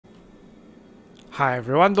Hi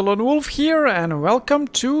everyone, delonewolf here, and welcome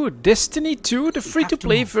to Destiny 2, the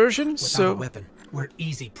free-to-play version. So, weapon, we're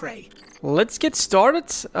easy prey. Let's get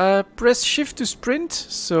started. Press shift to sprint.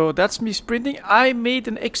 So that's me sprinting. I made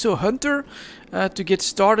an exo hunter to get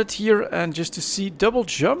started here, and just to see double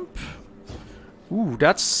jump. Ooh,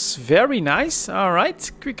 that's very nice.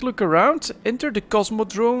 Alright, quick look around. Enter the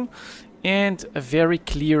Cosmodrome. And a very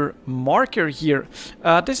clear marker here.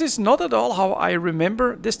 This is not at all how I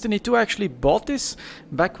remember. Destiny 2 actually bought this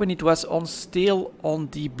back when it was on sale on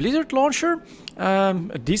the Blizzard launcher.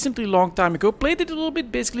 A decently long time ago. Played it a little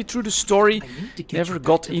bit basically through the story. Never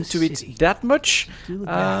got into it that much.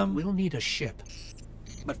 We'll need a ship.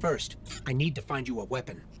 But first, I need to find you a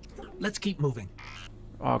weapon. Let's keep moving.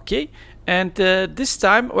 Okay, and this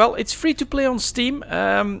time, well, it's free to play on Steam.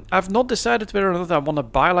 I've not decided whether or not I want to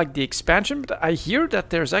buy like the expansion, but I hear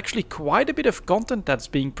that there's actually quite a bit of content that's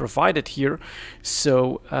being provided here.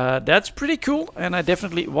 So that's pretty cool, and I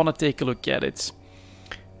definitely want to take a look at it.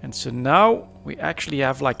 And so now we actually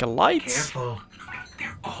have like a light. Careful,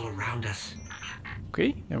 they're all around us.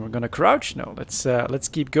 Okay, then we're gonna crouch. No, let's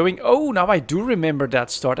keep going. Oh, now I do remember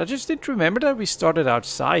that start. I just didn't remember that we started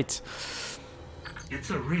outside. It's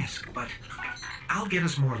a risk, but I'll get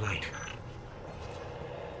us more light.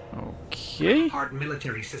 Okay. Hard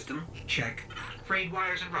military system, check. Frayed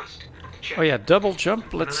wires and rust, check. Oh yeah, double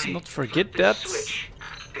jump. Let's not forget that. Switch.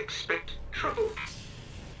 Expect trouble.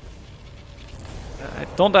 I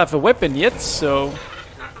don't have a weapon yet, so...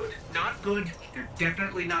 Not good. Not good. They're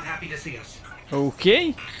definitely not happy to see us.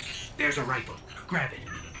 Okay. There's a rifle. Grab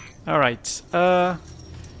it. Alright.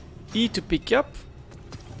 E to pick up.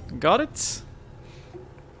 Got it.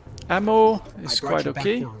 Ammo is quite okay. I brought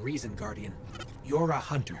you back for a reason, Guardian. You're a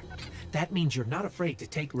hunter. That means you're not afraid to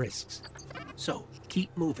take risks. So,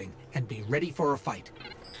 keep moving and be ready for a fight.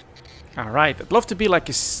 Alright, I'd love to be like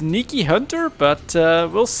a sneaky hunter, but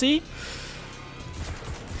we'll see.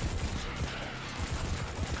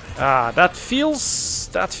 Ah, that feels...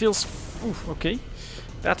 Ooh, okay.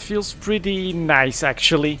 That feels pretty nice,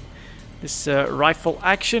 actually. This rifle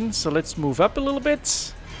action, so let's move up a little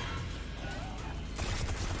bit.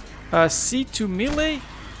 C2 melee.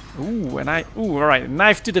 Ooh, alright.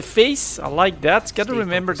 Knife to the face. I like that. Gotta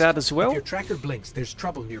remember that as well. If your tracker blinks, there's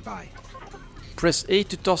trouble nearby. Press A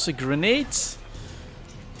to toss a grenade.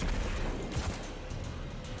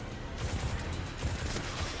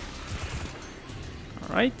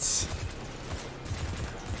 Alright.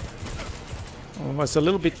 Oh, was a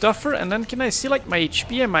little bit tougher. And then can I see like my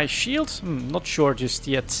HP and my shield? Not sure just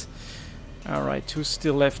yet. Alright, who's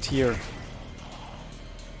still left here?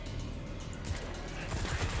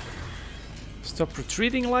 Stop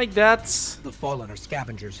retreating like that. The Fallen are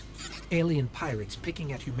scavengers. Alien pirates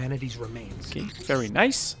picking at humanity's remains. Okay, very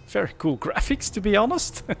nice. Very cool graphics, to be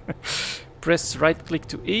honest. Press right click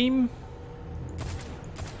to aim.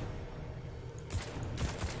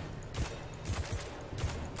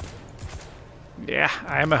 Yeah,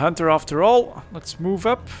 I am a hunter after all. Let's move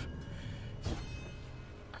up.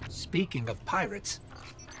 Speaking of pirates,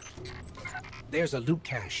 there's a loot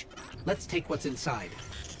cache. Let's take what's inside.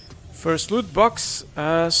 First loot box,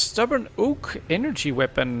 stubborn oak energy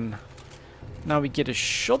weapon. Now we get a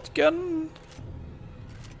shotgun.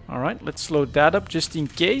 Alright, let's load that up just in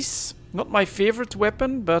case. Not my favorite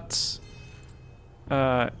weapon, but...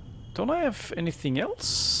 don't I have anything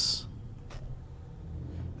else?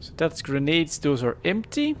 So that's grenades, those are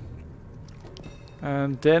empty.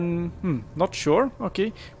 And then, not sure.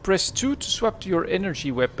 Okay, press 2 to swap to your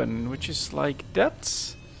energy weapon, which is like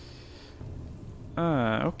that.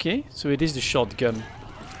 Okay, so it is the shotgun.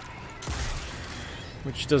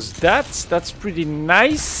 Which does that. That's pretty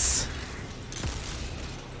nice.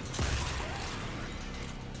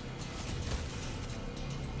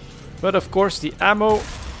 But of course the ammo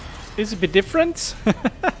is a bit different.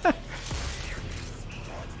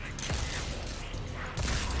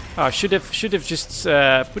 I should have just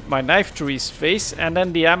put my knife through his face, and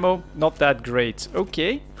then the ammo not that great.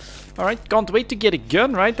 Okay. Alright, can't wait to get a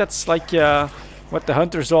gun, right? That's like what the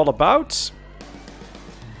hunter's all about.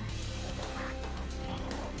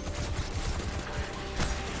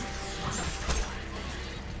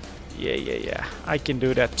 Yeah. I can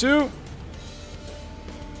do that too.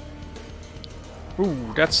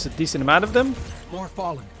 Ooh, that's a decent amount of them. More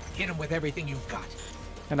Fallen. Hit them with everything you've got.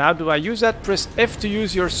 And how do I use that? Press F to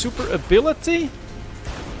use your super ability.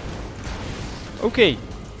 Okay.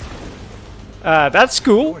 That's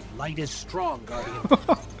cool. Your light is strong,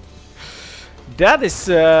 Guardian. That is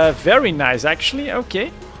very nice, actually.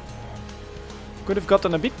 Okay. Could have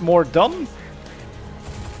gotten a bit more done.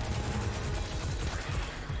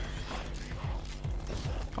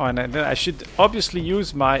 Oh, and then I should obviously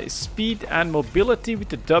use my speed and mobility with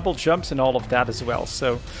the double jumps and all of that as well.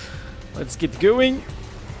 So let's get going.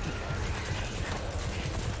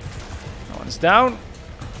 That one's down.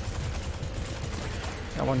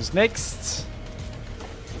 That one's next.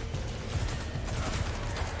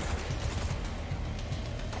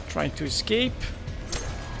 Trying to escape.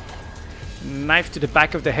 Knife to the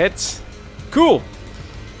back of the head. Cool.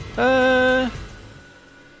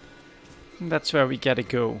 That's where we gotta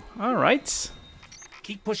go. Alright.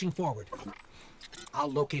 Keep pushing forward.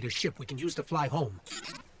 I'll locate a ship we can use to fly home.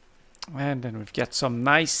 And then we've got some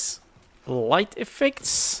nice light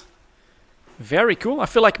effects. Very cool. I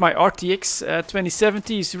feel like my RTX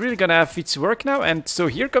 2070 is really gonna have its work now. And so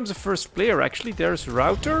here comes the first player actually. There's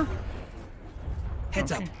Router.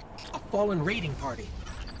 Heads up. A fallen raiding party.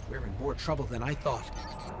 We're in more trouble than I thought.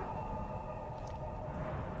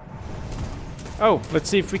 Oh, let's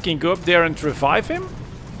see if we can go up there and revive him.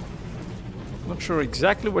 Not sure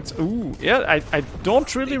exactly what's... Ooh, yeah, I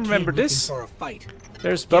don't really remember this. For a fight.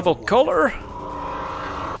 There's Bubble Color.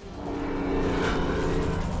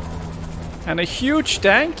 And a huge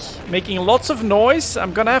tank, making lots of noise.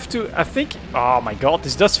 I'm gonna have to, I think... Oh my god,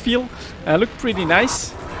 this does feel... look pretty nice.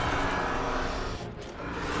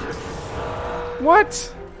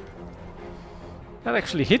 What? That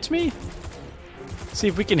actually hit me? See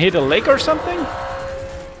if we can hit a leg or something.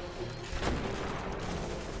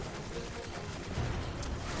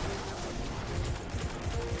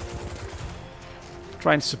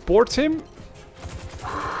 Try and support him.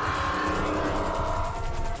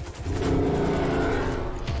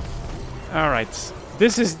 Alright.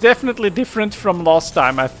 This is definitely different from last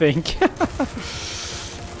time, I think.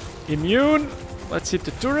 Immune. Let's hit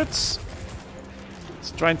the turrets.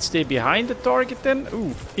 Let's try and stay behind the target then.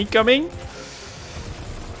 Ooh, incoming.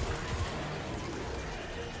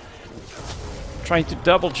 Trying to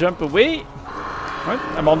double jump away. Right,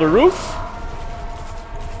 I'm on the roof.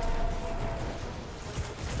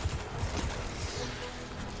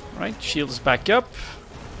 Right, shield is back up.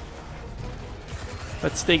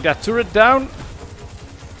 Let's take that turret down.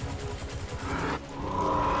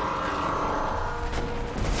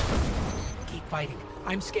 Keep fighting.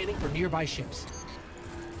 I'm scanning for nearby ships.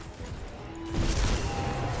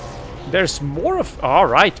 There's more of...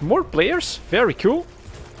 Alright, more players. Very cool.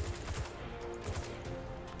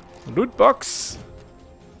 Loot box.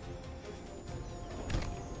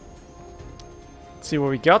 Let's see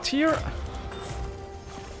what we got here.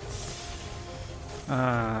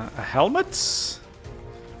 A helmet.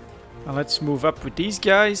 And let's move up with these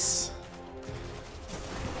guys.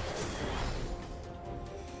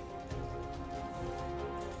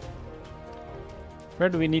 Where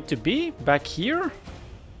do we need to be? Back here?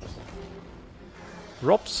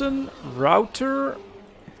 Robson, Router.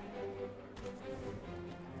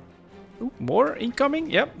 Ooh, more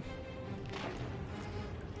incoming, yep.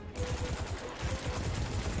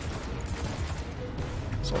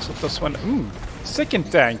 There's also this one. Ooh,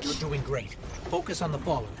 second tank. You're doing great. Focus on the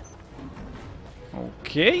fallen.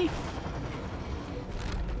 Okay.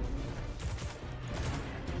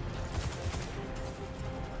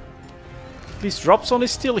 At least Robson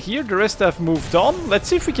is still here, the rest have moved on. Let's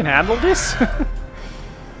see if we can handle this. That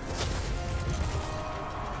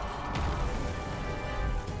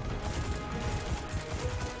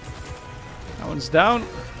one's down.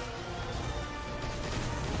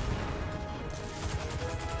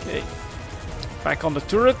 Okay. Back on the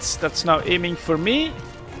turrets. That's now aiming for me.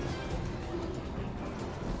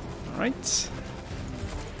 Alright.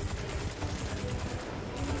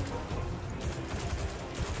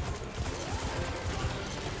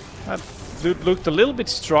 That dude looked a little bit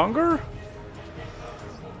stronger.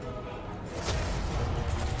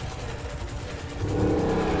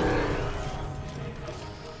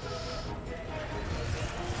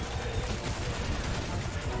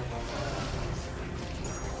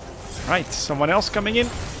 Right, someone else coming in.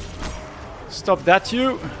 Stop that,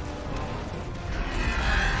 you.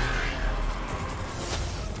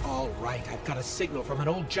 All right, I've got a signal from an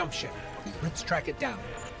old jump ship. Let's track it down.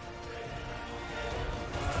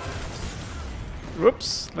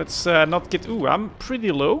 Whoops, let's not get... Ooh, I'm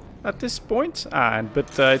pretty low at this point.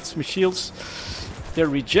 But it's my shields. They're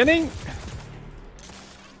regenning.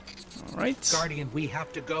 Alright. Guardian, we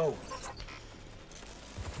have to go.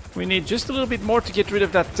 We need just a little bit more to get rid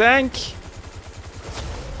of that tank.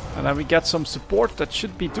 And then we got some support that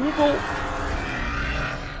should be doable.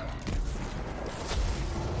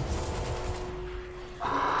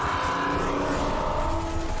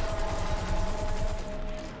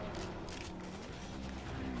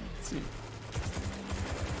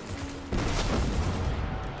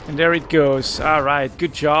 And there it goes. Alright,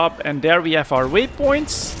 good job. And there we have our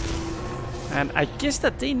waypoints. And I guess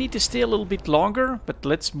that they need to stay a little bit longer. But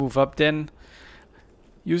let's move up then.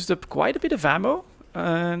 Used up quite a bit of ammo.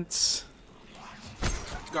 And...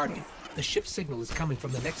 Guardian, the ship signal is coming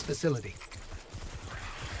from the next facility.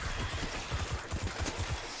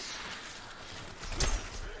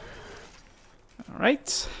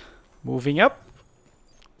 Alright. Moving up.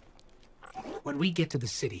 When we get to the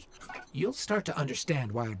city, you'll start to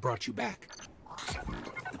understand why I brought you back.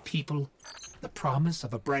 The people, the promise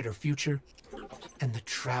of a brighter future, and the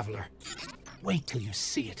traveler. Wait till you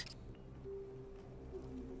see it.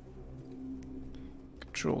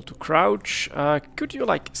 Control to crouch. Could you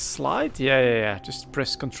like slide? Yeah. Just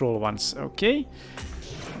press control once. Okay.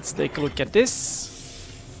 Let's take a look at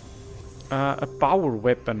this. A power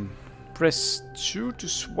weapon. Press 2 to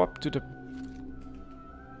swap to the...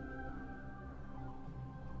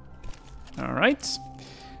 Alright.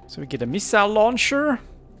 So we get a missile launcher.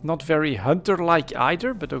 Not very hunter-like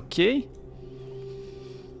either, but okay.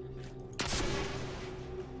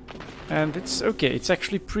 And it's okay, it's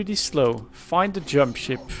actually pretty slow. Find the jump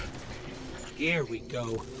ship. Here we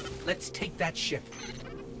go. Let's take that ship.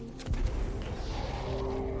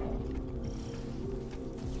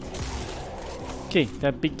 Okay,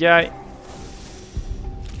 that big guy.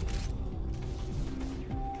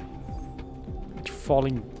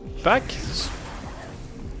 Falling back.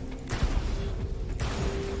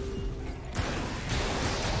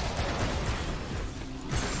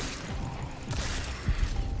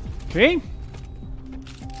 Okay.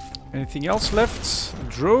 Anything else left? A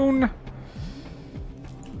drone.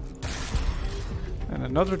 And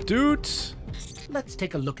another dude. Let's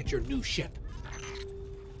take a look at your new ship.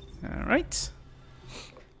 Alright.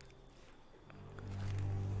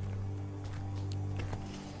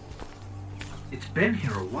 It's been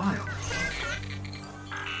here a while.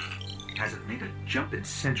 Hasn't made a jump in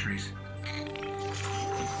centuries.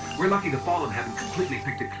 We're lucky the Fallen haven't completely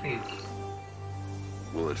picked it clean.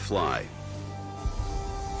 Will it fly?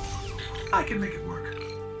 I can make it work.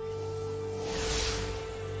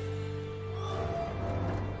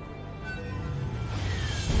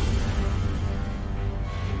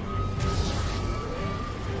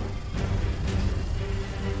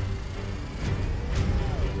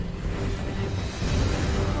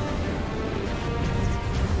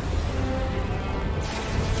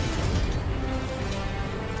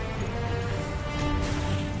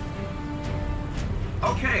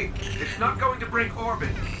 Okay, it's not going to break orbit,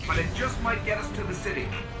 but it just might get us to the city.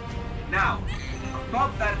 Now,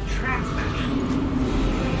 above that transmitter.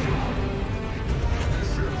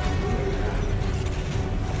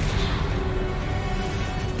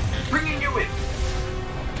 Bringing you in.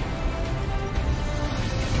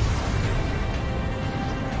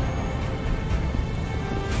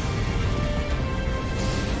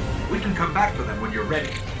 We can come back for them when you're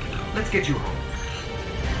ready. Let's get you home.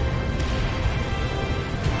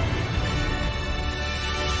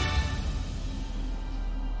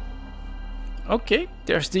 Okay,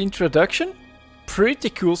 there's the introduction. Pretty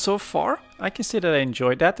cool so far. I can say that I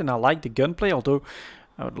enjoyed that and I like the gunplay, although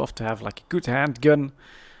I would love to have like a good handgun.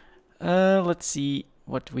 Let's see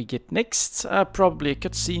what we get next. Probably a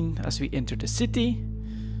cutscene as we enter the city.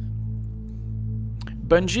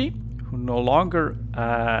 Bungie, who no longer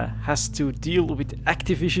has to deal with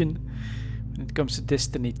Activision when it comes to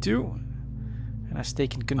Destiny 2, and has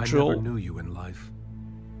taken control. I never knew you in life.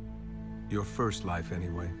 Your first life,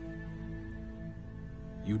 anyway.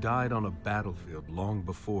 You died on a battlefield long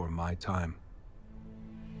before my time.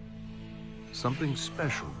 Something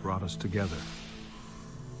special brought us together.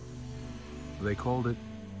 They called it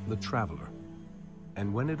the Traveler.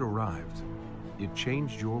 And when it arrived, it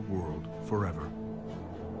changed your world forever.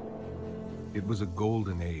 It was a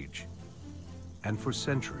golden age. And for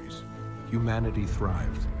centuries, humanity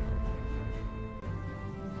thrived.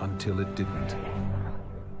 Until it didn't.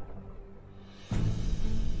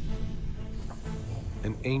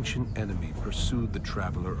 An ancient enemy pursued the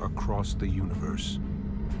Traveler across the universe.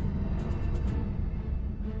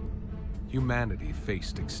 Humanity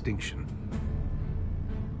faced extinction.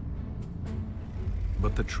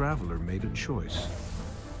 But the Traveler made a choice.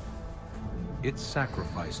 Its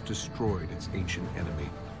sacrifice destroyed its ancient enemy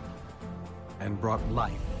and brought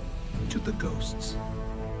life to the ghosts.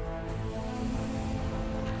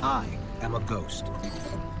 I am a ghost.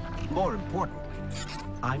 More importantly,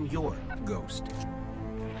 I'm your ghost.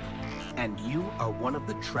 And you are one of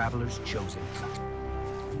the Traveler's chosen.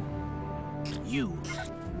 You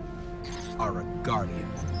are a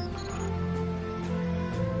Guardian.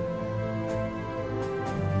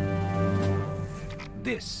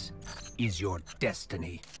 This is your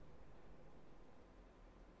destiny.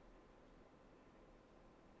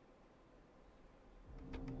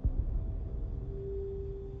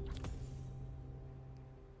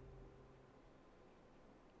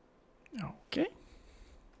 Okay.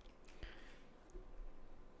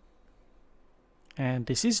 And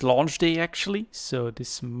this is launch day actually, so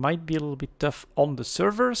this might be a little bit tough on the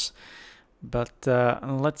servers. But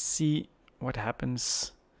let's see what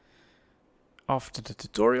happens after the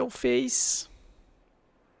tutorial phase.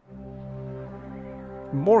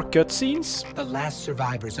 More cutscenes. The last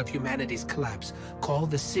survivors of humanity's collapse call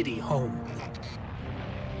the city home.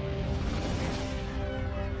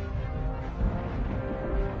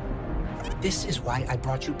 This is why I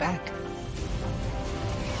brought you back.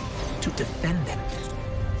 To defend them.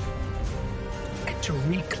 And to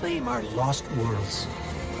reclaim our lost worlds.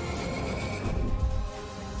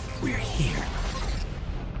 We're here.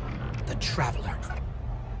 The Traveler.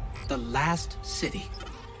 The last city.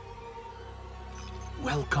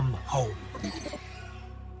 Welcome home.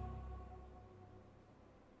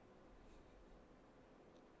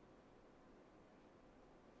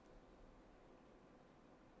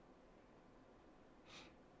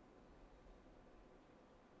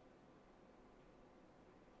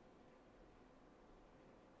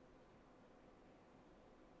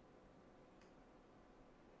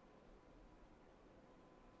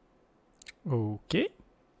 Okay.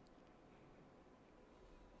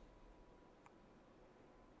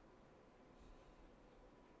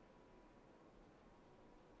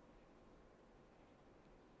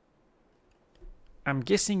 I'm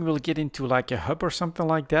guessing we'll get into like a hub or something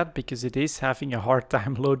like that, because it is having a hard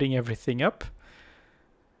time loading everything up.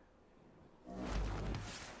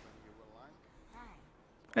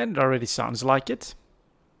 And it already sounds like it.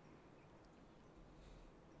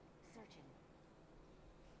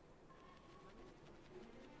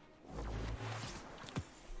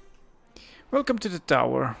 Welcome to the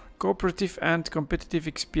tower. Cooperative and competitive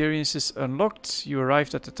experiences unlocked. You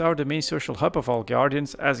arrived at the tower, the main social hub of all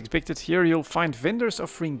Guardians. As expected, here you'll find vendors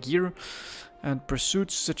offering gear and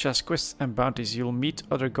pursuits such as quests and bounties. You'll meet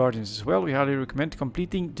other Guardians as well. We highly recommend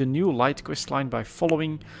completing the new light quest line by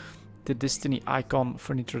following the Destiny icon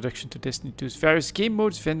for an introduction to Destiny 2's various game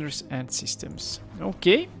modes, vendors and systems.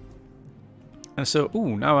 Okay. And so,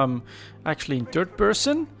 now I'm actually in third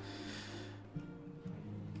person.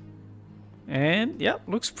 And yeah,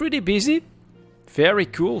 looks pretty busy. Very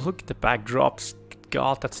cool. Look at the backdrops.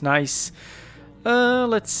 God, that's nice.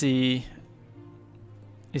 Let's see.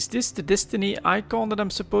 Is this the Destiny icon that I'm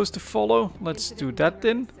supposed to follow? Let's do that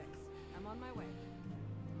then.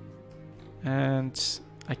 And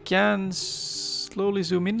I can slowly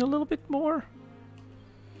zoom in a little bit more.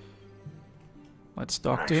 Let's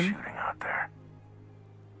talk to him.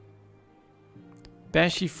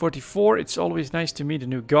 Banshee 44, it's always nice to meet a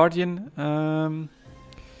new Guardian. A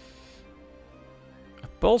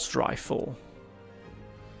pulse rifle.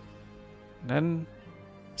 Then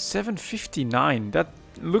 759, that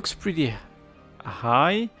looks pretty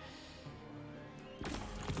high.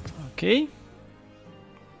 Okay.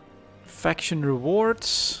 Faction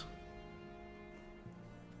rewards.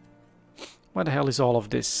 What the hell is all of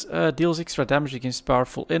this? Deals extra damage against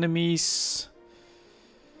powerful enemies.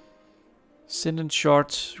 Sentence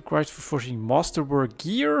shard required for forging masterwork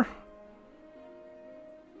gear.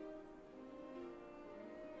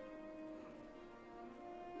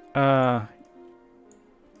 Or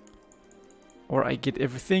I get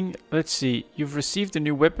everything. Let's see. You've received a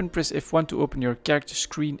new weapon. Press F1 to open your character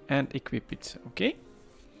screen and equip it. Okay.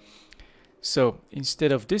 So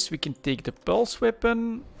instead of this, we can take the pulse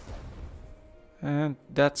weapon. And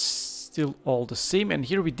that's still all the same. And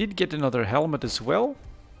here we did get another helmet as well.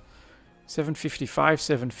 755,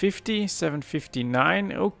 750,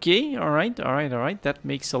 759. Okay, alright. That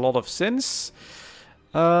makes a lot of sense.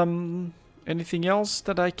 Anything else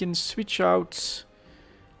that I can switch out?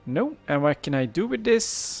 No. And what can I do with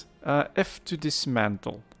this? F to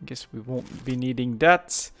dismantle. I guess we won't be needing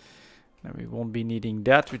that. No, we won't be needing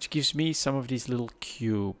that, which gives me some of these little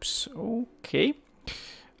cubes. Okay.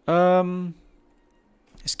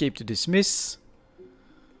 Escape to dismiss.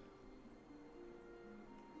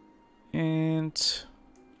 And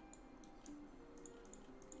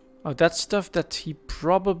oh, that's stuff that he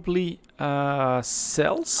probably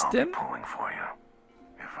sells then. I'll be pulling for you,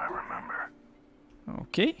 if I remember.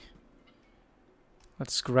 Okay.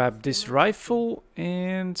 Let's grab this rifle,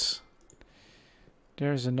 and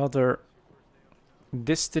there's another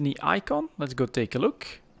Destiny icon. Let's go take a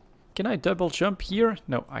look. Can I double jump here?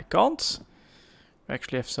 No, I can't. We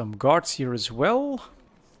actually have some guards here as well.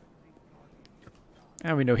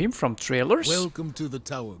 And we know him from trailers. Welcome to the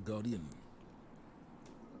tower, Guardian.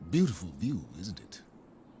 Beautiful view, isn't it?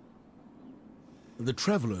 The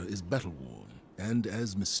Traveler is battle-worn and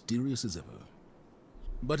as mysterious as ever.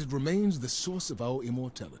 But it remains the source of our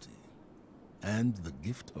immortality. and the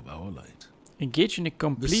gift of our light. Engage in a The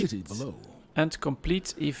complete city below. and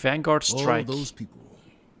complete a vanguard strike. All those people.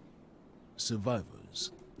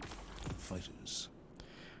 Survivors. Fighters.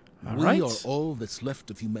 All We right. are all that's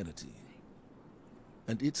left of humanity.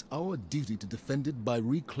 And it's our duty to defend it by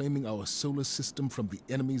reclaiming our solar system from the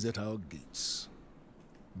enemies at our gates.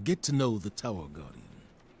 Get to know the Tower Guardian.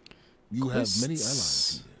 You have many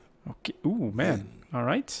allies here. Okay. Ooh, man. Then, All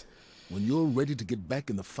right. when you're ready to get back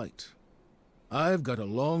in the fight, I've got a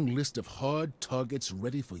long list of hard targets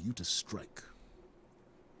ready for you to strike.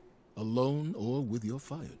 Alone or with your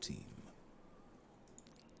fire team.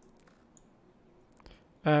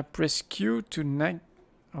 Press Q to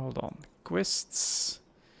hold on. Quests.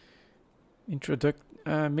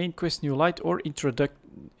 Main quest, new light, or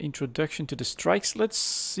introduction to the strikes. Let's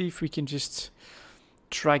see if we can just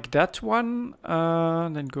track that one.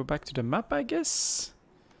 Then go back to the map, I guess.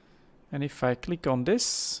 And if I click on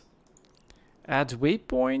this, add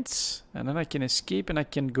waypoints, and then I can escape and I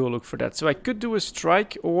can go look for that. So I could do a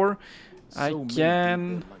strike, or I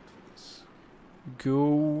can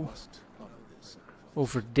go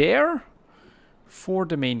over there for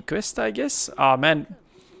the main quest, I guess. Ah, man,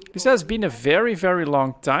 this has been a very, very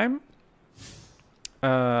long time.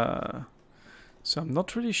 So I'm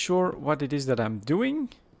not really sure what it is that I'm doing.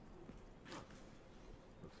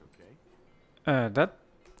 That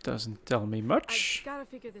doesn't tell me much. I gotta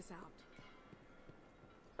figure this out.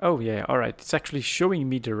 Oh yeah, alright. It's actually showing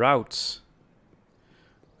me the routes.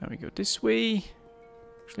 Now we go this way.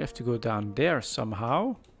 Actually have to go down there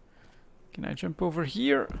somehow. Can I jump over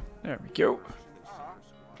here? There we go.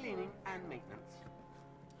 Cleaning and maintenance.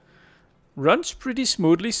 Runs pretty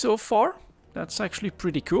smoothly so far. That's actually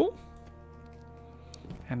pretty cool.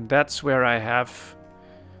 And that's where I have,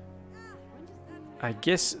 I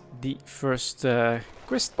guess, the first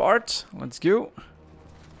quest part. Let's go.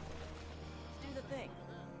 Do the thing.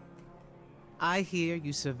 I hear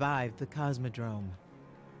you survived the Cosmodrome.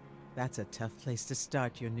 That's a tough place to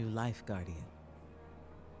start your new life, Guardian.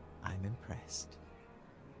 I'm impressed.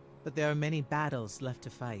 But there are many battles left to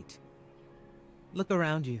fight. Look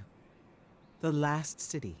around you. The last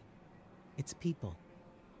city. Its people.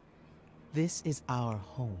 This is our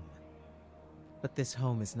home. But this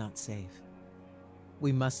home is not safe.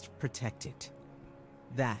 We must protect it.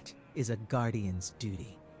 That is a Guardian's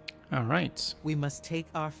duty. Alright. We must take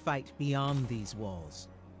our fight beyond these walls.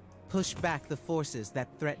 Push back the forces that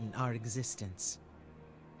threaten our existence.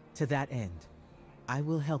 To that end, I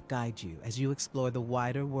will help guide you as you explore the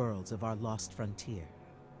wider worlds of our lost frontier.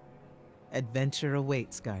 Adventure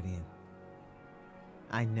awaits, Guardian.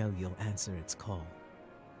 I know you'll answer its call.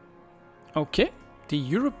 Okay. The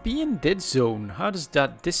European Dead Zone. How does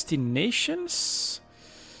that? Destinations?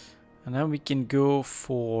 And then we can go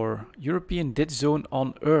for European Dead Zone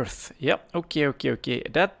on Earth. Yep. Okay.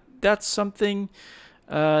 That's something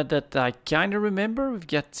that I kind of remember. We've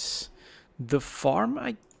got the farm,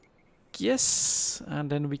 I guess. And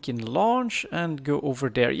then we can launch and go over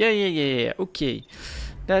there. Yeah. Okay.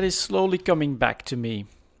 That is slowly coming back to me.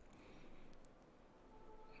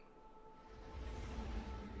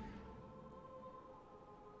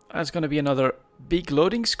 That's going to be another big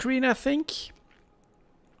loading screen, I think.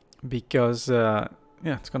 Because, yeah,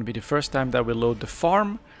 it's going to be the first time that we load the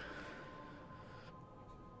farm.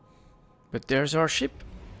 But there's our ship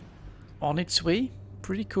on its way.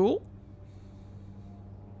 Pretty cool.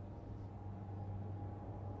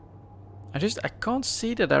 I can't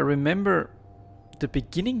say that I remember the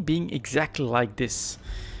beginning being exactly like this.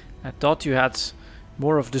 I thought you had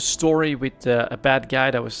more of the story with a bad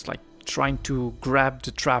guy that was like trying to grab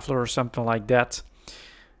the traveler or something like that.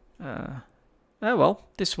 Well,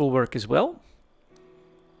 this will work as well.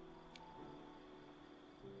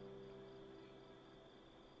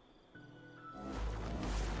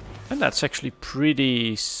 And that's actually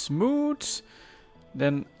pretty smooth.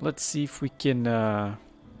 Then let's see if we can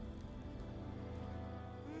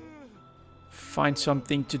find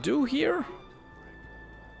something to do here.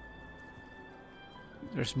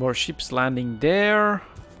 There's more ships landing there.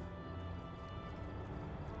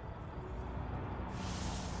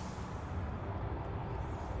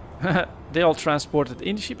 They all transported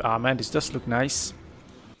in the ship. Ah, man, this does look nice.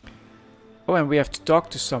 Oh, and we have to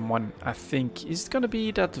talk to someone, I think. Is it gonna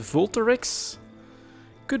be that Volterex?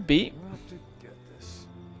 Could be.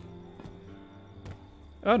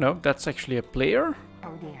 Oh no, that's actually a player.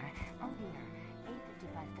 Oh dear.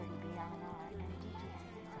 A5530 BLNR and DGS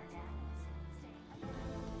are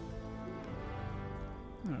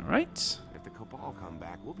down. Alright. If the Cabal come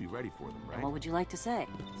back, we'll be ready for them, right? What would you like to say?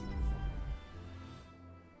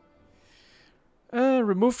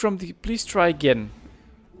 Removed from the... Please try again.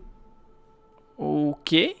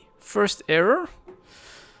 Okay, first error.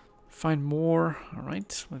 Find more.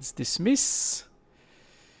 Alright, let's dismiss.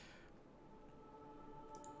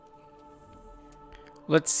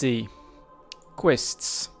 Let's see.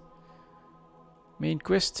 Quests. Main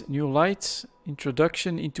quest, new light,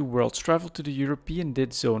 introduction into worlds. Travel to the European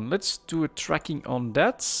dead zone. Let's do a tracking on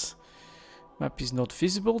that. Map is not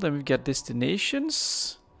visible. Then we've got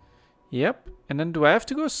destinations. Yep. And then do I have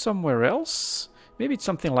to go somewhere else? Maybe it's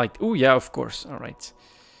something like... Oh, yeah, of course. All right.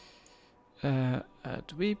 Add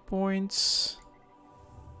waypoints.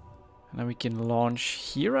 And then we can launch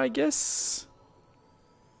here, I guess.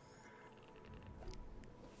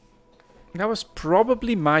 That was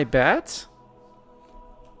probably my bad.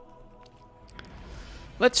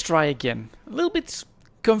 Let's try again. A little bit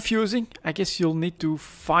confusing. I guess you'll need to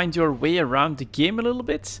find your way around the game a little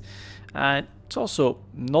bit. It's also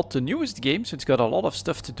not the newest game, so it's got a lot of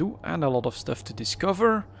stuff to do and a lot of stuff to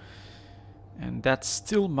discover. And that's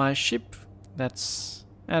still my ship. That's...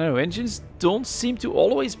 I don't know, engines don't seem to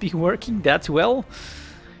always be working that well.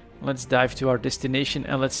 Let's dive to our destination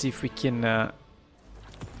and let's see if we can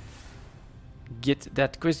get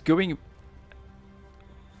that quest going.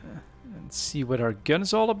 And see what our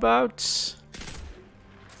gun's all about.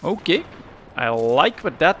 Okay, I like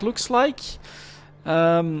what that looks like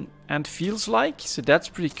and feels like, so that's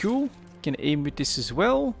pretty cool. Can aim with this as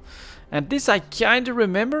well. And this I kind of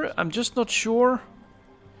remember, I'm just not sure.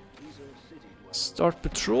 Start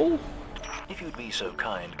patrol. If you'd be so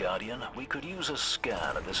kind, Guardian, we could use a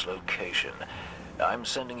scan of this location. I'm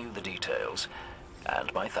sending you the details.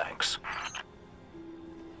 And my thanks.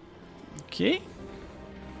 Okay.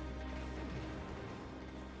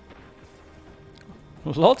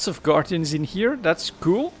 Lots of Guardians in here, that's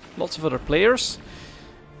cool. Lots of other players.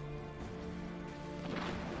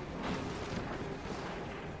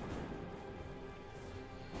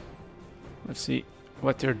 Let's see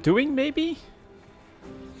what they're doing, maybe?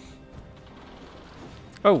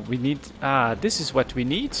 Oh, we need... Ah, this is what we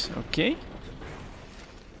need. Okay.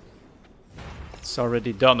 It's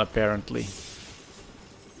already done, apparently.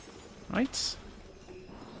 Right.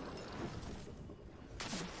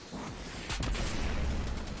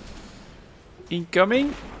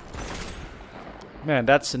 Incoming. Man,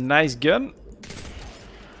 that's a nice gun.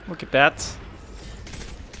 Look at that.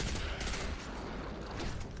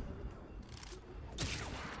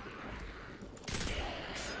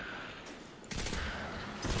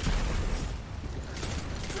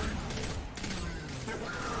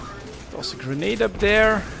 Toss a grenade up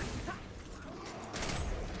there.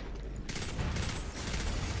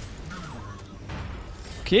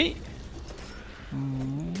 Okay.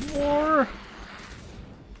 More.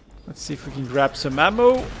 Let's see if we can grab some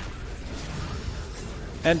ammo.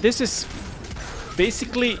 And this is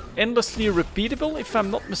basically endlessly repeatable, if I'm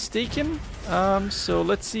not mistaken. So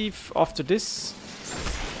let's see if after this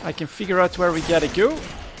I can figure out where we gotta go.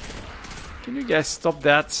 Can you guys stop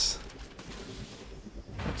that?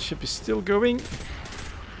 That ship is still going.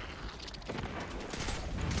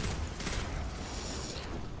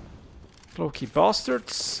 Cloaky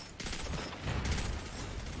bastards.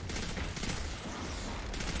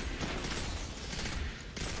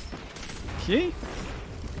 Okay.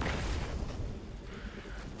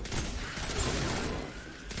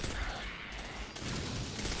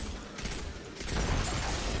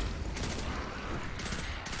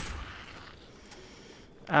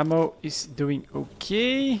 Ammo is doing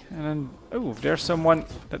okay. And then, oh, there's someone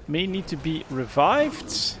that may need to be revived.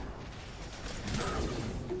 Let's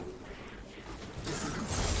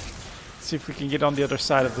see if we can get on the other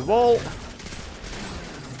side of the wall.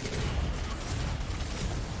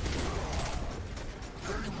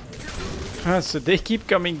 So they keep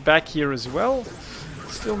coming back here as well.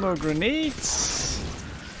 Still no grenades.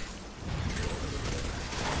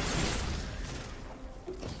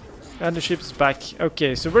 And the ship's back.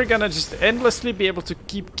 Okay, so we're gonna just endlessly be able to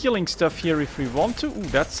keep killing stuff here if we want to. Ooh,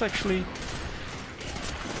 that's actually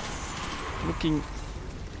looking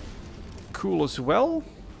cool as well.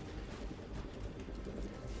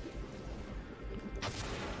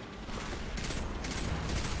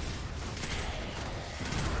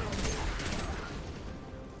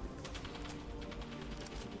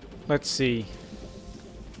 Let's see.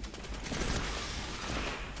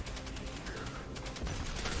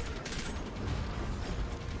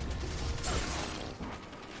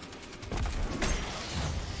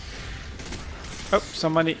 Oh,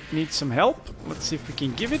 somebody needs some help. Let's see if we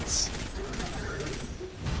can give it.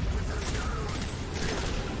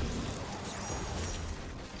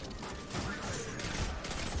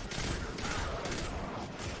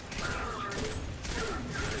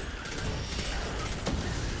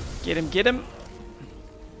 Get him, get him.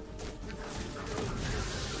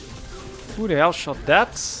 Who the hell shot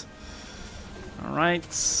that?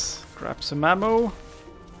 Alright, grab some ammo.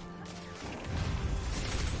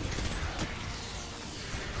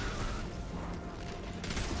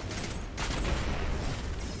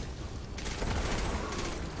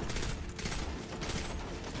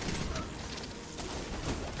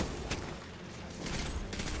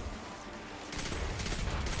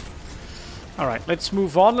 Alright, let's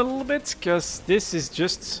move on a little bit, because this is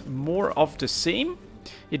just more of the same.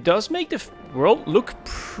 It does make the world look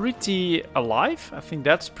pretty alive. I think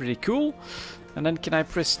that's pretty cool. And then can I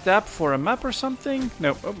press tab for a map or something?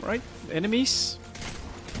 No, oh, right, enemies.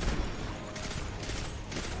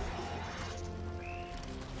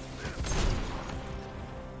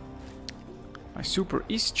 My super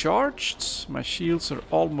is charged. My shields are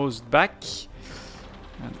almost back.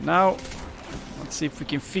 And now... let's see if we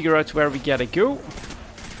can figure out where we gotta go.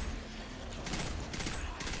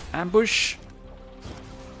 Ambush.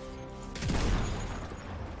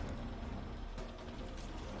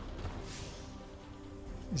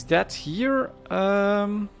 Is that here?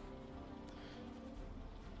 Oh,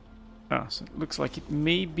 so it looks like it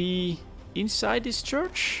may be inside this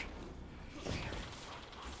church.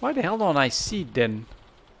 Why the hell don't I see it then?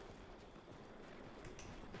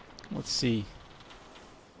 Let's see.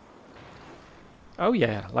 Oh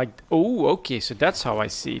yeah, like, oh, okay, so that's how I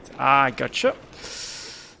see it. Ah, gotcha.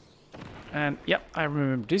 And yeah, I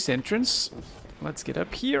remember this entrance. Let's get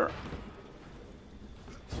up here.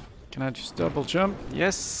 Can I just double jump?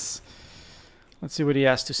 Yes. Let's see what he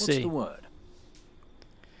has to say. What's the word?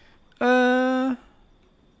 A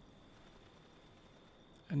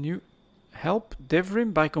new help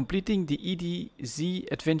Devrim by completing the EDZ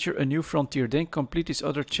adventure A New Frontier. Then complete his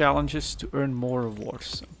other challenges to earn more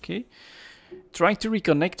rewards. Okay. Trying to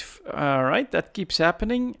reconnect. Alright, that keeps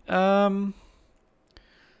happening.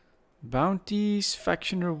 Bounties,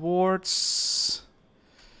 faction rewards.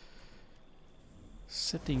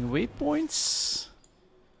 Setting waypoints.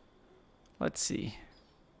 Let's see.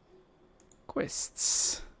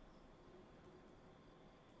 Quests.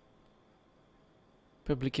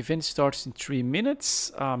 Public event starts in 3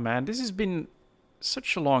 minutes. Oh man, this has been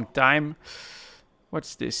such a long time.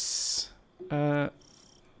 What's this?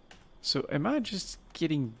 So am I just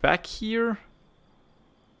getting back here?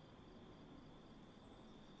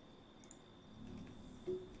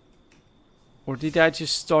 Or did I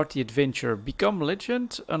just start the adventure? Become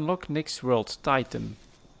legend, unlock next world, Titan.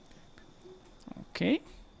 Okay.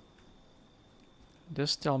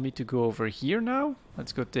 Does tell me to go over here now.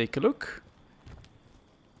 Let's go take a look.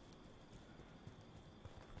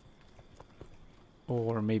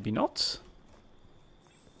 Or maybe not.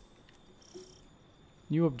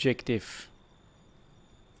 New objective.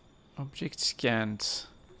 Object scanned.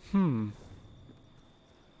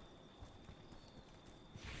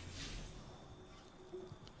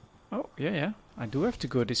 Oh, yeah. I do have to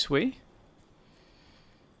go this way.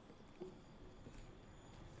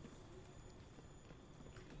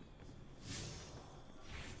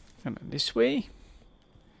 And then this way.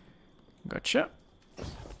 Gotcha.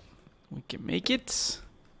 We can make it.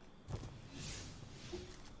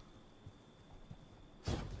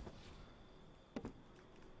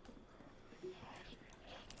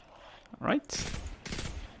 Alright.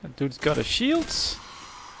 That dude's got a shield.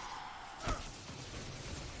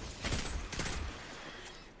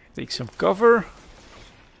 Take some cover.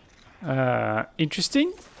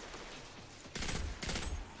 Interesting.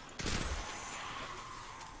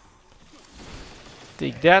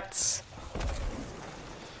 Take that.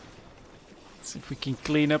 Let's see if we can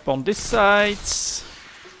clean up on this side.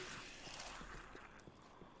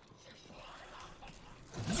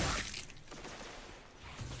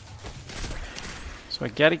 So I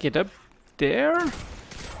gotta get up there.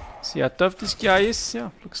 See how tough this guy is. Yeah,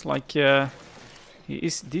 looks like he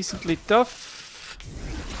is decently tough.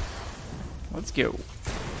 Let's go.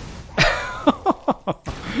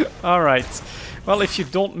 Alright. Well, if you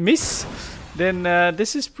don't miss, then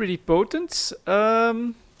this is pretty potent.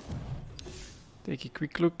 Take a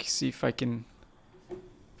quick look, see if I can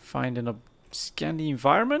find an scan the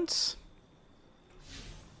environment.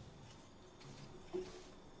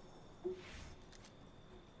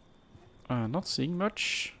 Not seeing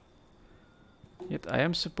much. Yet I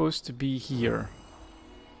am supposed to be here.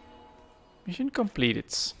 Mission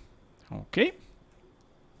completed. Okay.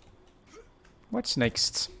 What's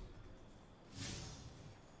next?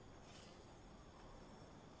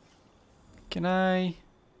 Can I...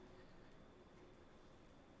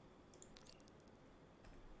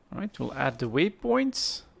 Alright, we'll add the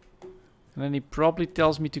waypoints. And then he probably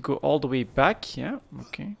tells me to go all the way back. Yeah,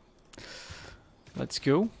 okay. Let's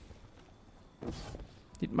go.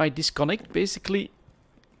 Did my disconnect basically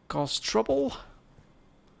cause trouble?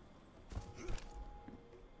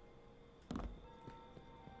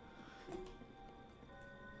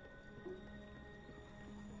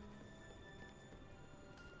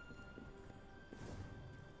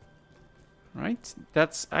 Right,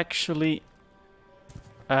 that's actually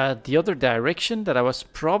the other direction that I was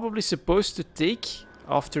probably supposed to take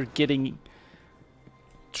after getting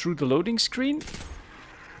through the loading screen.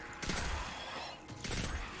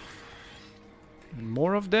 And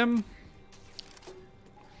more of them.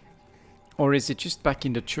 Or is it just back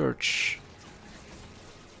in the church?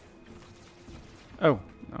 Oh,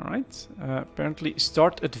 alright. Apparently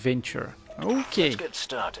start adventure. Okay. Let's get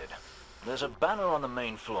started. There's a banner on the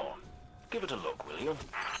main floor. Give it a look, will you?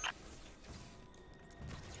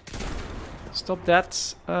 Stop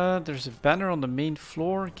that. There's a banner on the main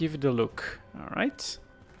floor. Give it a look. Alright.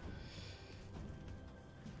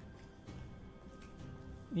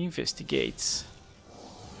 Investigate.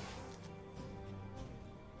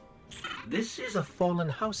 This is a fallen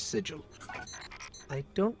house sigil. I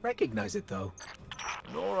don't recognize it, though.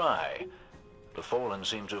 Nor I. The Fallen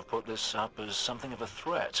seem to have put this up as something of a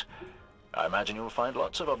threat. I imagine you'll find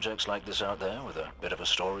lots of objects like this out there with a bit of a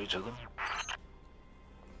story to them.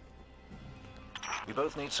 We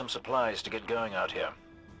both need some supplies to get going out here.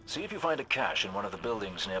 See if you find a cache in one of the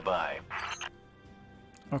buildings nearby.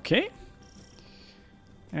 Okay.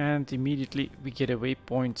 And immediately we get a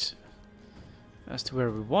waypoint as to where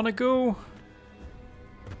we want to go.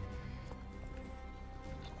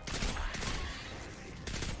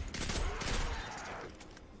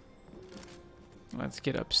 Let's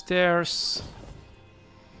get upstairs.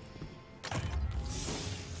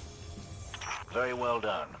 Very well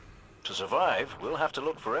done. To survive, we'll have to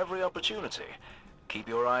look for every opportunity. Keep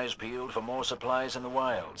your eyes peeled for more supplies in the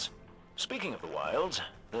wilds. Speaking of the wilds,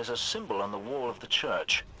 there's a symbol on the wall of the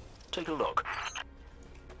church. Take a look.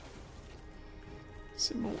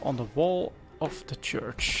 Symbol on the wall of the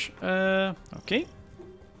church. Okay.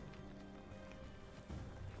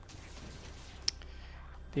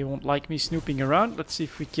 They won't like me snooping around. Let's see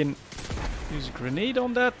if we can use a grenade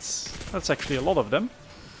on that. That's actually a lot of them.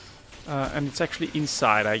 And it's actually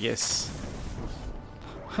inside, I guess.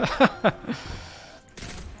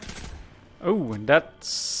 Oh, and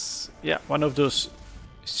that's... yeah, one of those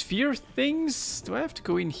sphere things. Do I have to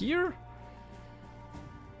go in here?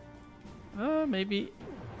 Maybe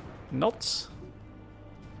not.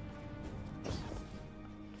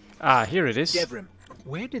 Ah, here it is. Devrim,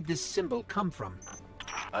 where did this symbol come from?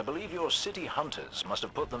 I believe your city hunters must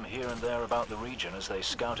have put them here and there about the region as they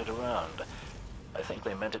scouted around. I think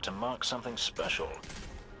they meant it to mark something special.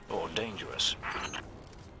 Or dangerous.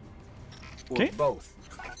 Okay. Or both.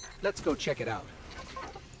 Let's go check it out.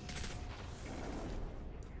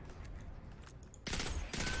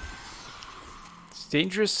 It's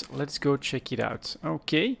dangerous. Let's go check it out.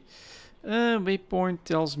 Okay. Waypoint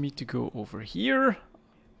tells me to go over here.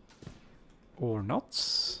 Or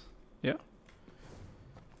not. Yeah.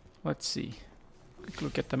 Let's see. Quick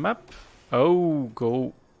look at the map. Oh,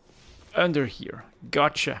 go under here.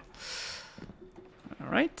 Gotcha.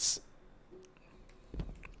 Alright.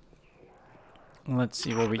 Let's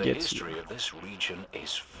see what we get here. The history of this region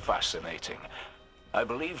is fascinating. I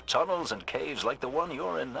believe tunnels and caves like the one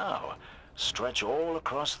you're in now stretch all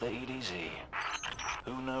across the EDZ.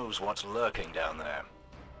 Who knows what's lurking down there?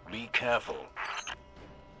 Be careful.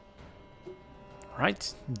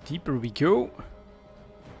 Right, deeper we go.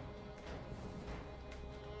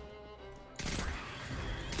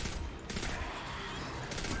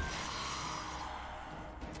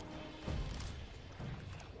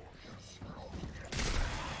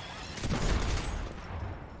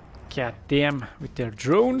 God damn, with their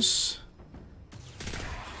drones.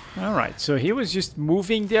 Alright, so he was just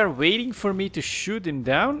moving there, waiting for me to shoot him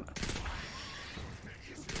down.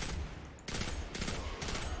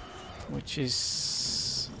 Which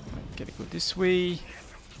is... gotta go this way.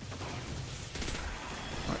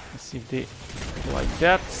 Alright, let's see if they go like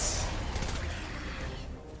that.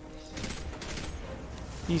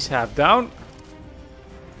 He's half down.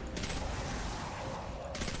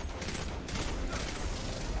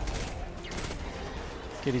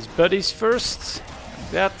 Get his buddies first.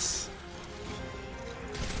 Like that.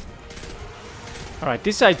 Alright,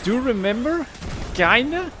 this I do remember.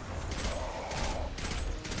 Kinda.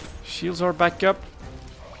 Shields are back up.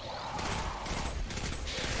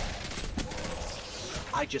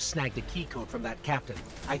 I just snagged a key code from that captain.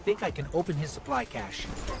 I think I can open his supply cache.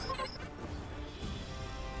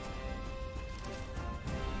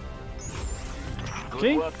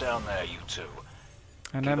 Good work down there, you two.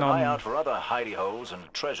 And Keep then an eye on out for other hidey holes and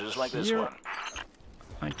treasures like this here. one.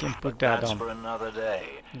 I can put But that that's on. for another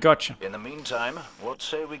day. Gotcha. In the meantime, what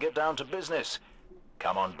say we get down to business?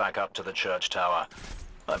 Come on back up to the church tower.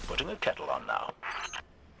 I'm putting a kettle on now.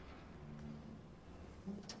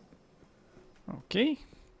 Okay.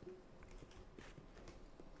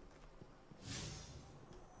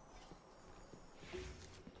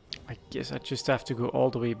 I guess I just have to go all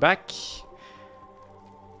the way back.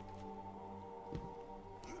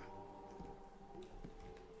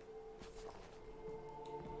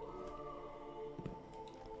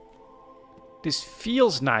 This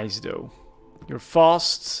feels nice though. You're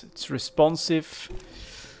fast, it's responsive,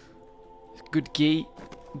 good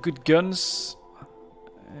guns,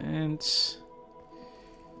 and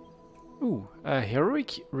ooh,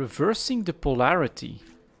 heroic reversing the polarity.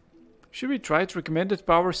 Should we try it? Recommended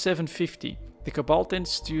power 750. The Cabal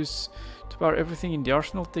tends to use to power everything in the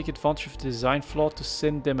arsenal. Take advantage of the design flaw to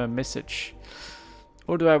send them a message.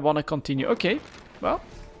 Or do I want to continue? Okay, well,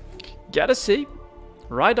 gotta say,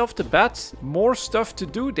 right off the bat, more stuff to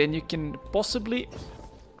do than you can possibly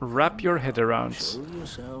wrap your head around. Show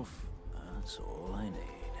yourself. That's all I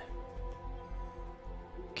need.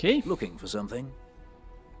 Okay. Looking for something?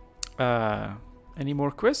 Any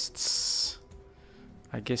more quests?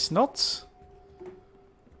 I guess not.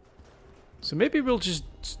 So maybe we'll just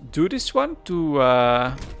do this one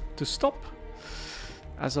to stop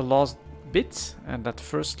as a last bit, and that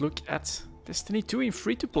first look at Destiny 2 in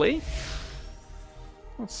free to play.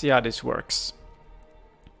 Let's see how this works.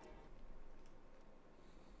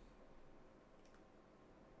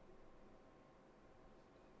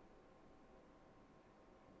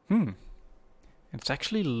 It's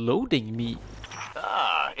actually loading me.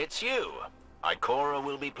 Ah, it's you. Ikora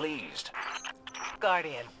will be pleased.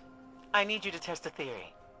 Guardian, I need you to test a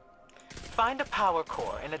theory. Find a power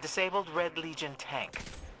core in a disabled Red Legion tank.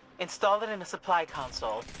 Install it in a supply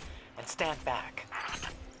console and stand back.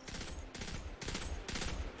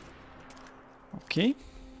 Okay.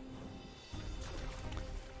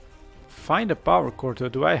 Find a power core.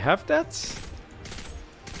 Do I have that?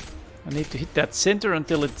 I need to hit that center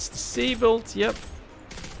until it's disabled. Yep.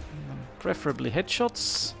 Preferably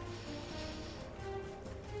headshots.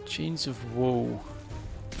 Chains of Woe.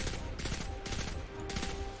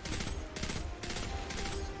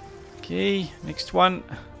 Okay, next one.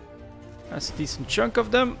 That's a decent chunk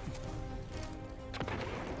of them.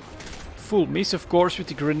 Full miss, of course, with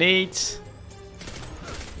the grenade.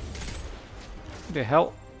 What the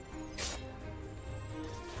hell?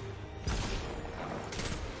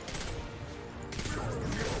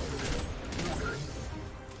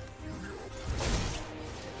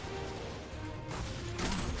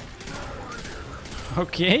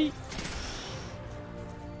 Okay.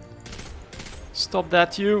 Stop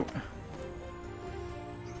that, you.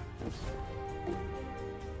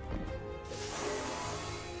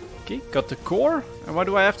 Okay, got the core. And what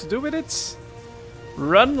do I have to do with it?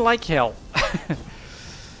 Run like hell.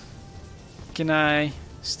 Can I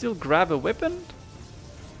still grab a weapon?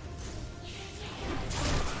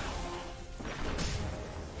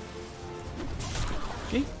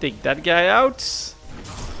 Okay, take that guy out.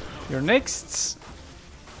 You're next.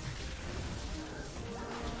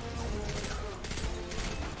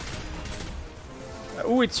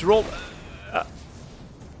 Oh, it's rolled.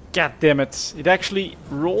 God damn it. It actually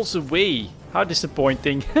rolls away. How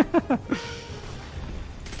disappointing.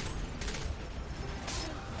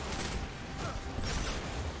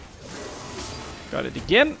 Got it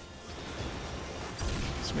again.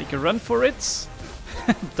 Let's make a run for it.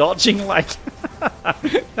 Dodging like...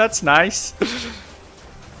 That's nice.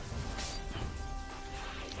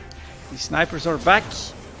 These snipers are back.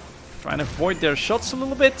 Trying to avoid their shots a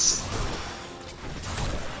little bit.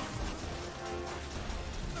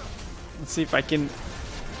 Let's see if I can...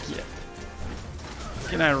 Yeah.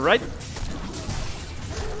 Can I right?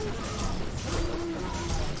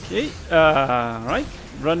 Okay, right.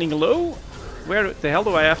 Running low. Where the hell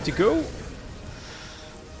do I have to go?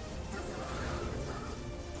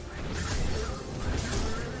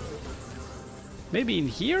 Maybe in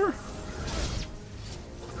here?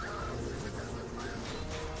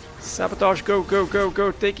 Sabotage, go, go, go,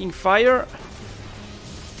 go, taking fire.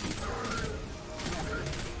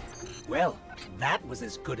 Well, that was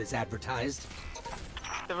as good as advertised.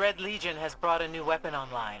 The Red Legion has brought a new weapon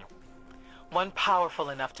online. One powerful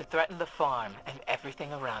enough to threaten the farm and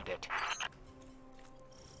everything around it.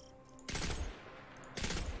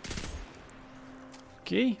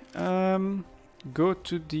 Okay, go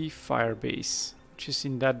to the fire base, which is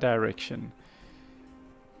in that direction.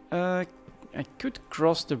 I could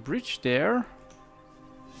cross the bridge there.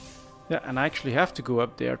 Yeah, and I actually have to go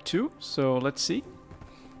up there too, so let's see.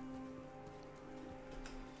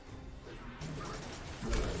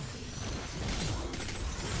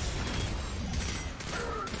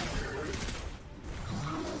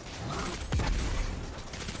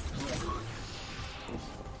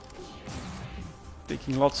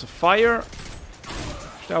 Taking lots of fire.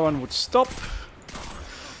 That one would stop.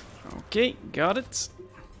 Okay, got it.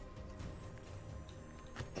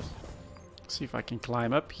 See if I can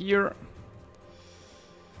climb up here.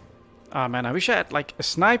 Ah man, I wish I had like a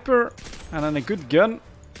sniper and then a good gun.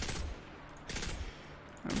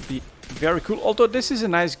 That would be very cool. Although this is a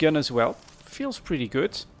nice gun as well. Feels pretty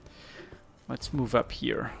good. Let's move up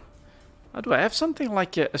here. Do I have something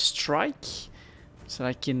like a strike? So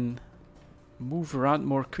I can move around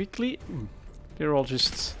more quickly. They're all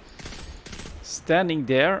just standing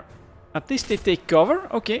there. At least they take cover.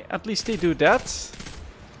 Okay, at least they do that.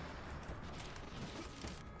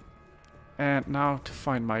 And now to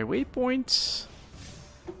find my waypoint.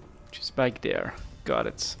 Which is back there. Got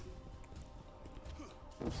it.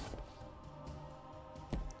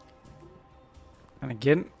 And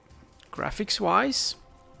again, graphics wise,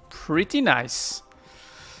 pretty nice.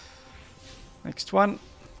 Next one.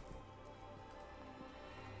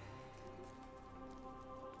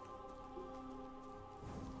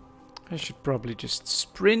 I should probably just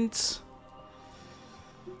sprint.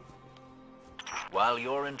 While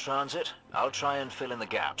you're in transit, I'll try and fill in the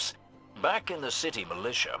gaps. Back in the city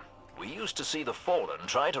militia, we used to see the Fallen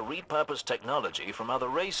try to repurpose technology from other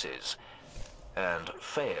races. And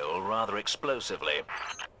fail rather explosively.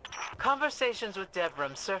 Conversations with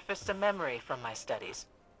Devrim surfaced a memory from my studies.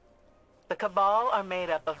 The Cabal are made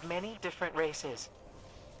up of many different races.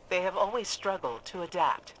 They have always struggled to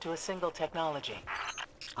adapt to a single technology.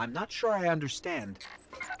 I'm not sure I understand.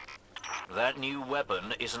 That new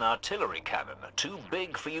weapon is an artillery cannon, too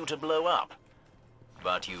big for you to blow up.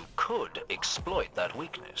 But you could exploit that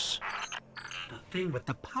weakness. The thing with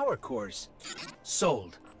the power cores.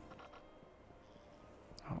 Sold.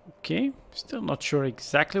 Okay, still not sure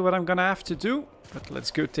exactly what I'm gonna have to do, but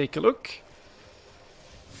let's go take a look.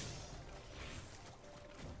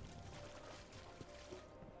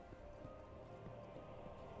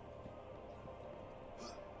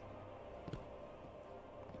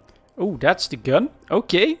 Oh, that's the gun.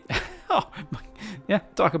 Okay. Oh, yeah,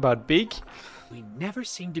 talk about big. We never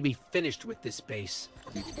seem to be finished with this base.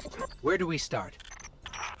 Where do we start?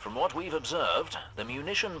 From what we've observed, the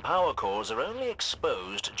munition power cores are only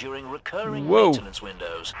exposed during recurring Whoa. maintenance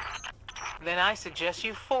windows. Then I suggest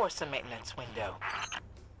you force a maintenance window.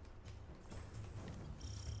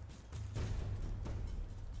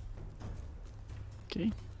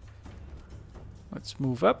 Okay. Let's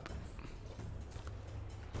move up.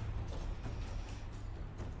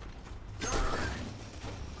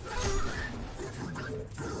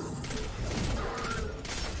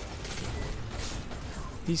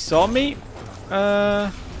 He saw me.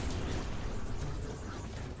 That's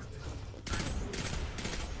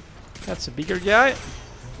a bigger guy.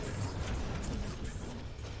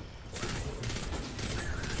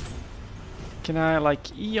 Can I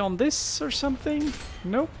like E on this or something?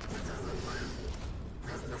 Nope.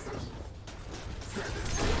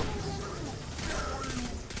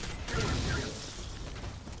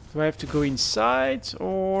 Do I have to go inside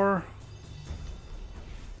or...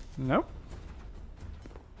 No.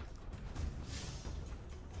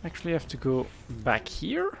 Actually, I have to go back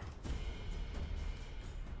here.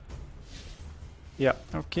 Yeah,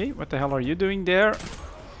 okay. What the hell are you doing there?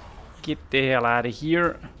 Get the hell out of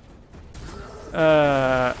here.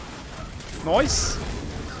 Noise.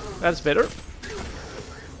 That's better.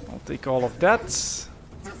 I'll take all of that.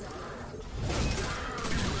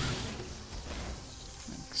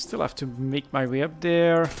 Still have to make my way up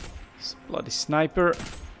there. This bloody sniper.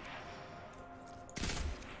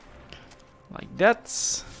 Like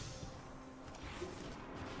that.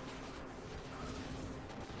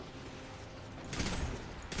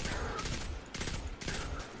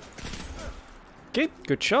 Okay,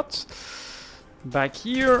 good shot. Back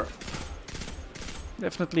here.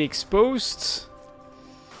 Definitely exposed.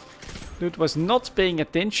 Dude was not paying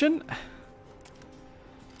attention.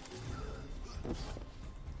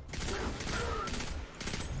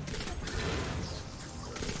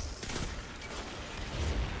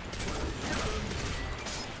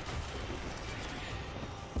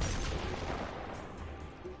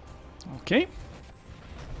 Okay.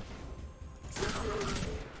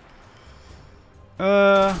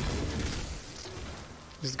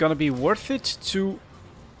 Is it gonna be worth it to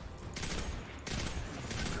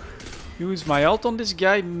use my ult on this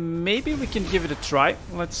guy? Maybe we can give it a try.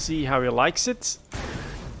 Let's see how he likes it.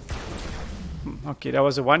 Okay, that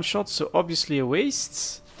was a one shot, so obviously a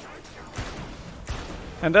waste.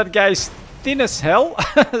 And that guy's thin as hell,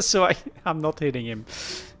 so I'm not hitting him.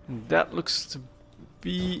 And that looks to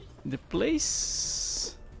be the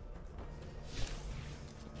place.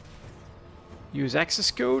 Use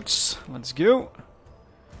access codes. Let's go.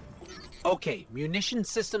 Okay, munition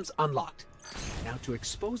systems unlocked. Now to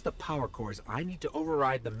expose the power cores, I need to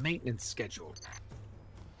override the maintenance schedule.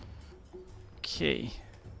 Okay.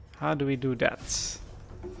 How do we do that?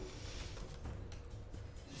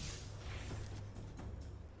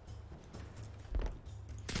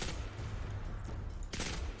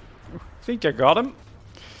 I think I got him.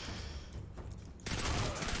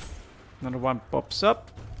 Another one pops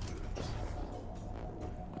up.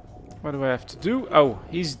 What do I have to do? Oh,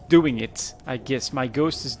 he's doing it. I guess my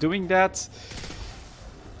ghost is doing that.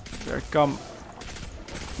 There come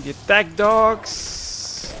the attack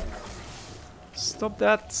dogs. Stop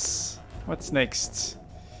that. What's next?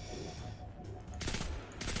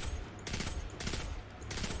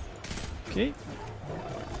 Okay.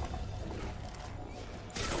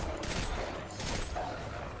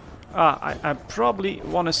 I probably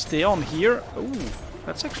want to stay on here. Ooh,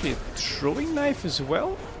 that's actually a throwing knife as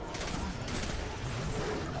well.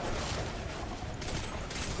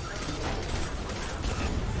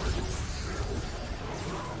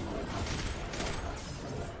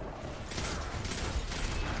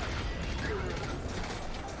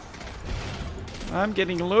 I'm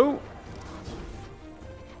getting low.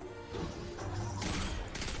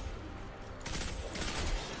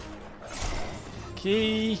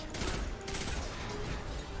 Okay.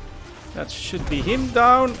 That should be him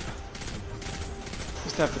down.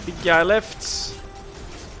 Just have the big guy left.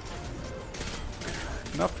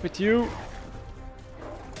 Enough with you.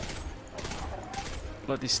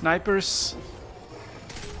 Bloody snipers.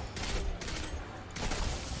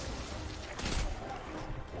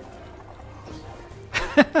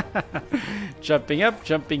 Jumping up,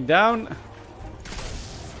 jumping down.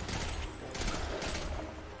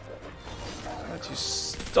 Let you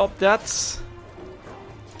stop that.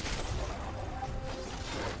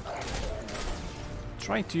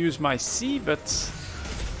 Trying to use my C, but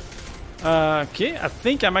okay, I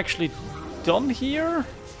think I'm actually done here.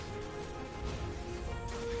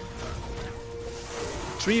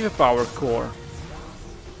 Retrieve a power core.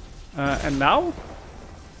 And now?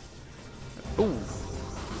 Ooh.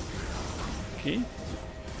 Okay.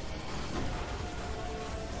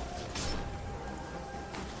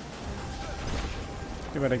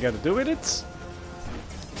 See what I gotta do with it.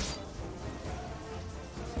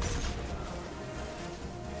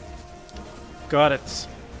 Got it.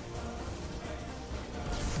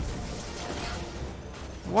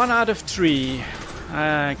 1 out of 3.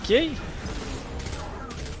 Okay.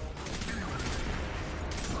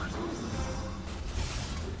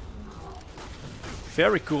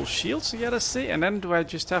 Very cool shields, I gotta say. And then do I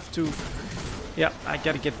just have to... Yeah, I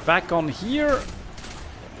gotta get back on here.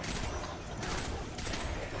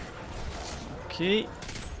 Okay.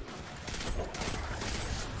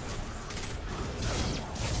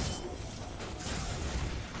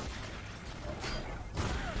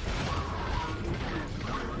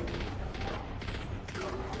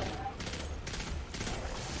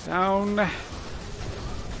 Down.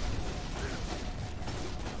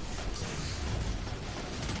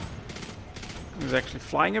 He's actually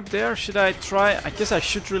flying up there. Should I try? I guess I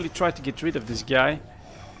should really try to get rid of this guy.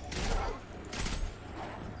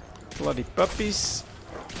 Bloody puppies.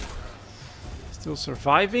 Still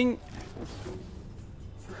surviving.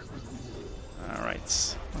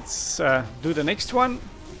 Alright. Let's do the next one.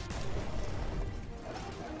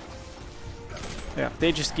 Yeah,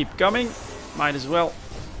 they just keep coming. Might as well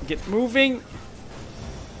get moving.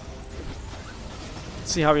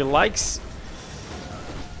 Let's see how he likes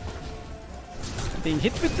being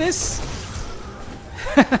hit with this.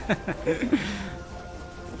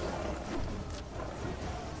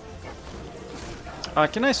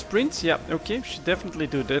 Can I sprint? Yeah, okay, should definitely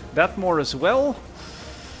do that more as well.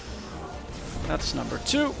 That's number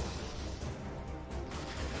 2.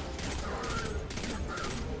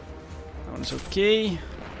 That one's okay.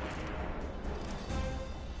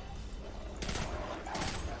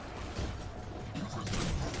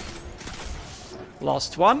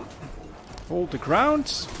 Last one. Hold the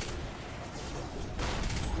ground.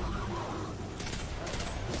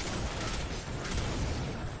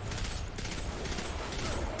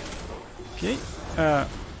 Okay.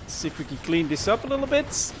 See if we can clean this up a little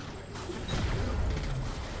bit.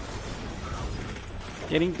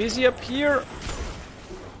 Getting busy up here.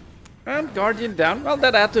 And Guardian down. Well,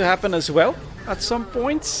 that had to happen as well at some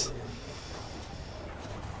point.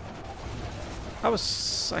 That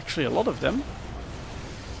was actually a lot of them.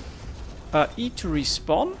 E to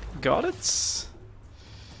respawn. Got it.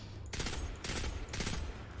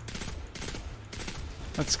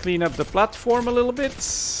 Let's clean up the platform a little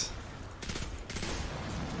bit.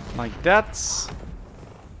 Like that.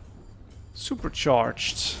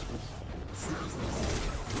 Supercharged.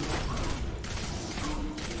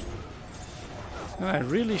 I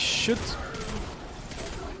really should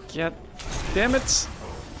get... Damn it.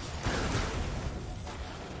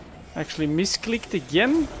 Actually misclicked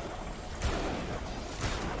again.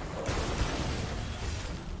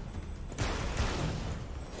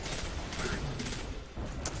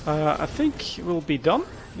 I think we'll be done.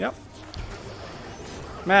 Yep.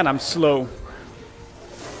 Man, I'm slow.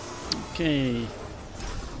 Okay.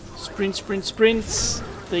 Sprint, sprint, sprints.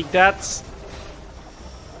 Take that.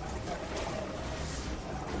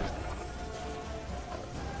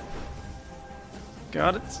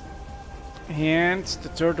 Got it. And the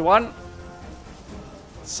third one.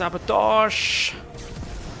 Sabotage.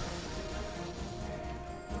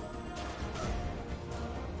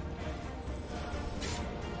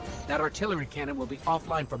 That artillery cannon will be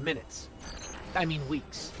offline for minutes. I mean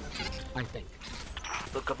weeks, I think.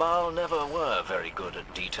 The Cabal never were very good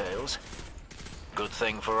at details. Good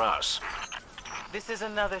thing for us. This is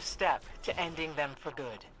another step to ending them for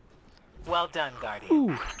good. Well done, Guardian.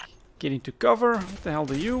 Ooh. Get into cover. What the hell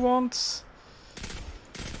do you want?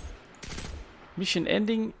 Mission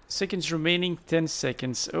ending. Seconds remaining. 10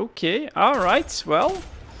 seconds. Okay. Alright. Well.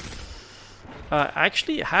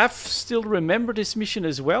 Actually, have still remember this mission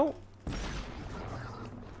as well.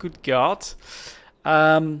 Good God.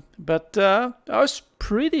 But that was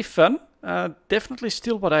pretty fun. Definitely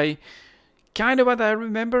still what I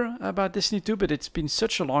remember about Destiny 2, but it's been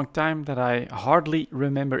such a long time that I hardly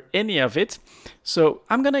remember any of it. So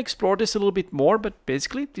I'm gonna explore this a little bit more, but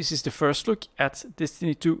basically this is the first look at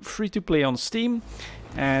Destiny 2 free to play on Steam.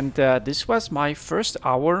 And this was my first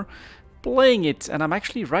hour playing it, and I'm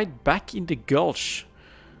actually right back in the Gulch.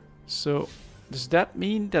 So does that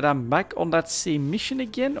mean that I'm back on that same mission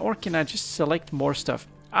again, or can I just select more stuff?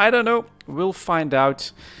 I don't know. We'll find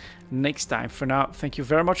out next time. For now, thank you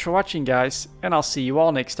very much for watching, guys, and I'll see you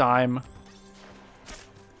all next time.